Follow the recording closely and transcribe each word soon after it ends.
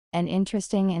An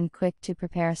interesting and quick to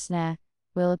prepare snack,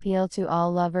 will appeal to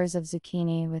all lovers of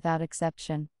zucchini without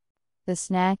exception. The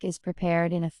snack is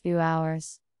prepared in a few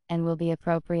hours, and will be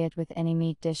appropriate with any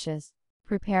meat dishes.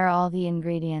 Prepare all the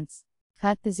ingredients.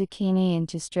 Cut the zucchini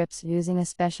into strips using a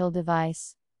special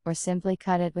device, or simply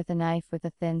cut it with a knife with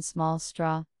a thin small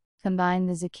straw. Combine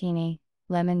the zucchini,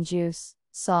 lemon juice,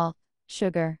 salt,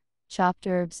 sugar, chopped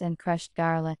herbs and crushed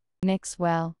garlic. Mix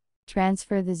well.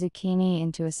 Transfer the zucchini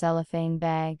into a cellophane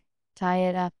bag, tie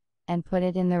it up, and put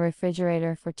it in the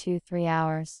refrigerator for 2-3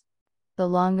 hours. The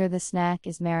longer the snack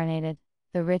is marinated,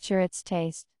 the richer its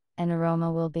taste and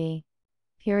aroma will be.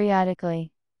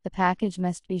 Periodically, the package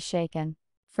must be shaken.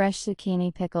 Fresh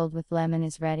zucchini pickled with lemon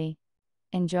is ready.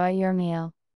 Enjoy your meal.